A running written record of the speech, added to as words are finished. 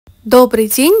Добрый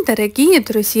день, дорогие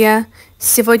друзья!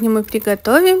 Сегодня мы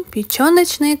приготовим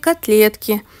печеночные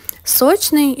котлетки,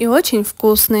 сочные и очень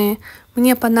вкусные.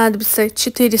 Мне понадобится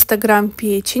 400 грамм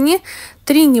печени,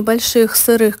 3 небольших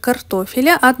сырых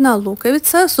картофеля, 1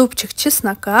 луковица, зубчик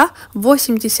чеснока,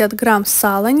 80 грамм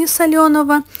сала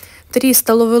несоленого, 3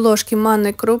 столовые ложки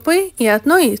манной крупы и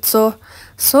 1 яйцо,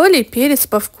 соль и перец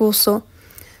по вкусу.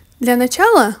 Для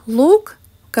начала лук,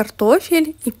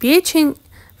 картофель и печень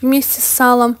вместе с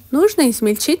салом нужно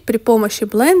измельчить при помощи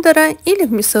блендера или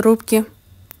в мясорубке.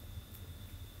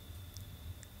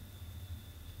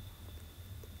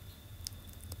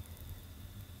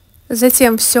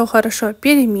 Затем все хорошо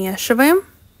перемешиваем.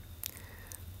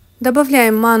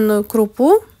 Добавляем манную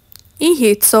крупу и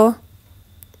яйцо.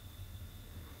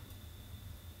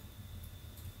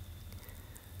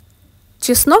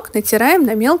 Чеснок натираем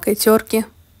на мелкой терке.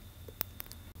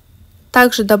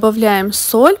 Также добавляем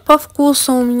соль по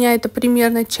вкусу, у меня это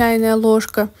примерно чайная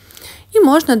ложка. И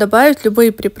можно добавить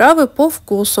любые приправы по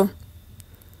вкусу.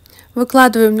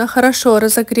 Выкладываем на хорошо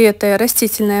разогретое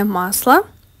растительное масло.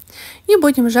 И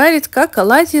будем жарить как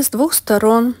оладьи с 2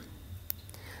 сторон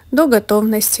до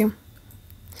готовности.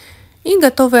 И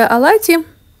готовые оладьи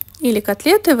или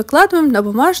котлеты выкладываем на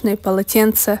бумажные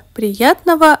полотенца.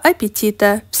 Приятного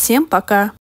аппетита! Всем пока!